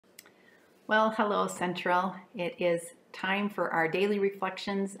Well, hello, Central. It is time for our daily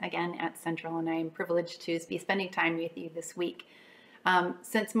reflections again at Central, and I am privileged to be spending time with you this week.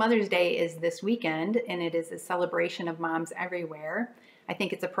 Since Mother's Day is this weekend and it is a celebration of moms everywhere, I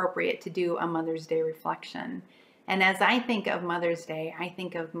think it's appropriate to do a Mother's Day reflection. And as I think of Mother's Day, I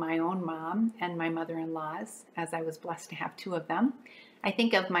think of my own mom and my mother-in-laws, as I was blessed to have two of them. I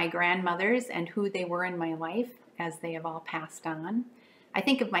think of my grandmothers and who they were in my life as they have all passed on. I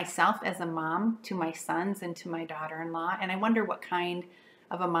think of myself as a mom to my sons and to my daughter-in-law, and I wonder what kind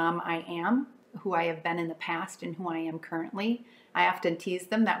of a mom I am, who I have been in the past and who I am currently. I often tease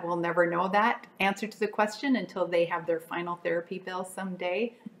them that we'll never know that answer to the question until they have their final therapy bill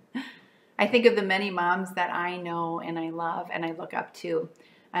someday. I think of the many moms that I know and I love and I look up to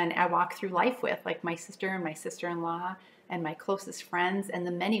and I walk through life with, like my sister and my sister-in-law and my closest friends and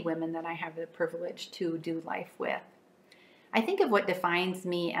the many women that I have the privilege to do life with. I think of what defines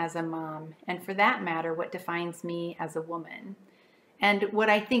me as a mom, and for that matter, what defines me as a woman, and what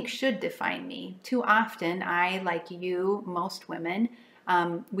I think should define me. Too often, I, like you, most women,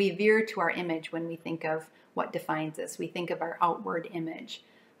 we veer to our image when we think of what defines us. We think of our outward image.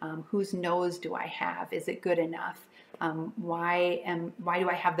 Whose nose do I have? Is it good enough? Why do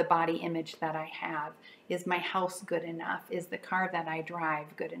I have the body image that I have? Is my house good enough? Is the car that I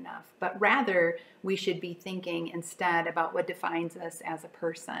drive good enough? But rather, we should be thinking instead about what defines us as a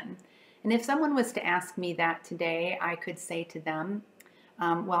person. And if someone was to ask me that today, I could say to them,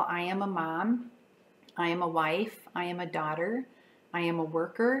 well, I am a mom, I am a wife, I am a daughter, I am a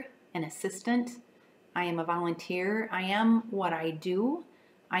worker, an assistant, I am a volunteer, I am what I do,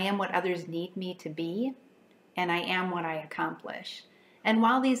 I am what others need me to be, and I am what I accomplish. And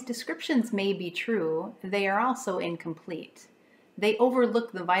while these descriptions may be true, they are also incomplete. They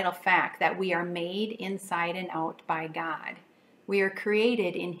overlook the vital fact that we are made inside and out by God. We are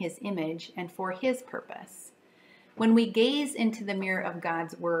created in His image and for His purpose. When we gaze into the mirror of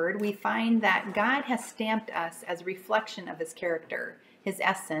God's Word, we find that God has stamped us as a reflection of His character, His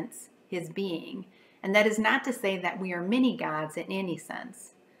essence, His being. And that is not to say that we are mini-gods in any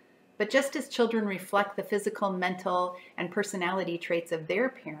sense. But just as children reflect the physical, mental, and personality traits of their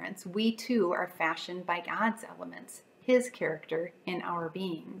parents, we too are fashioned by God's elements, His character in our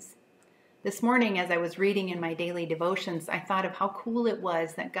beings. This morning, as I was reading in my daily devotions, I thought of how cool it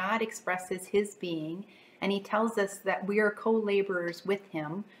was that God expresses His being, and He tells us that we are co-laborers with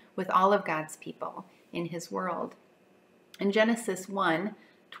Him, with all of God's people in His world. In Genesis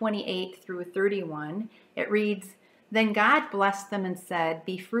 1:28 through 31, it reads, "Then God blessed them and said,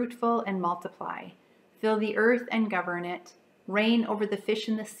 'Be fruitful and multiply. Fill the earth and govern it. Reign over the fish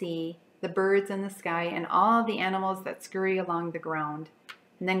in the sea, the birds in the sky, and all the animals that scurry along the ground.'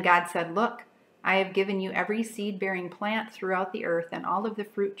 And then God said, 'Look, I have given you every seed-bearing plant throughout the earth and all of the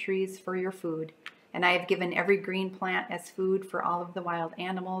fruit trees for your food. And I have given every green plant as food for all of the wild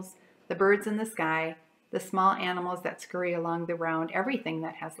animals, the birds in the sky, the small animals that scurry along the ground, everything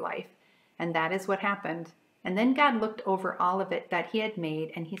that has life.' And that is what happened. And then God looked over all of it that He had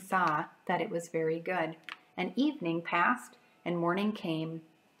made, and He saw that it was very good. And evening passed, and morning came."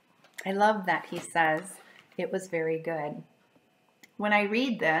 I love that He says it was very good. When I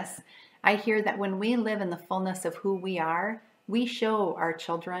read this, I hear that when we live in the fullness of who we are, we show our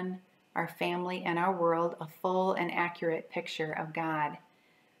children, our family, and our world a full and accurate picture of God.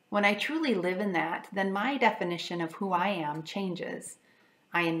 When I truly live in that, then my definition of who I am changes.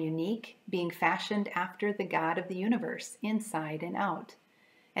 I am unique, being fashioned after the God of the universe, inside and out.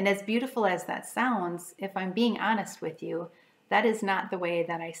 And as beautiful as that sounds, if I'm being honest with you, that is not the way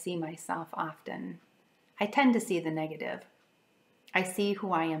that I see myself often. I tend to see the negative. I see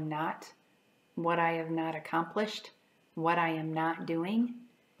who I am not, what I have not accomplished, what I am not doing.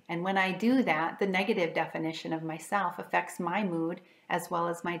 And when I do that, the negative definition of myself affects my mood as well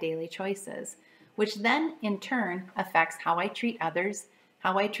as my daily choices, which then in turn affects how I treat others,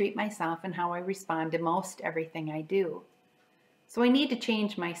 how I treat myself, and how I respond to most everything I do. So I need to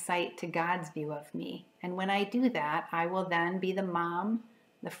change my sight to God's view of me. And when I do that, I will then be the mom,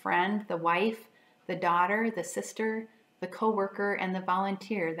 the friend, the wife, the daughter, the sister, the co-worker, and the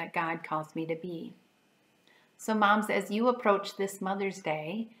volunteer that God calls me to be. So moms, as you approach this Mother's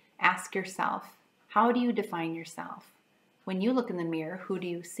Day, ask yourself, how do you define yourself? When you look in the mirror, who do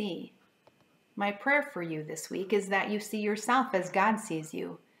you see? My prayer for you this week is that you see yourself as God sees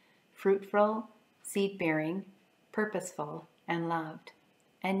you, fruitful, seed-bearing, purposeful, and loved.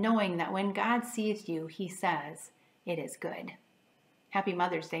 And knowing that when God sees you, He says, it is good. Happy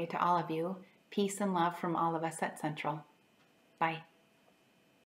Mother's Day to all of you. Peace and love from all of us at Central. Bye.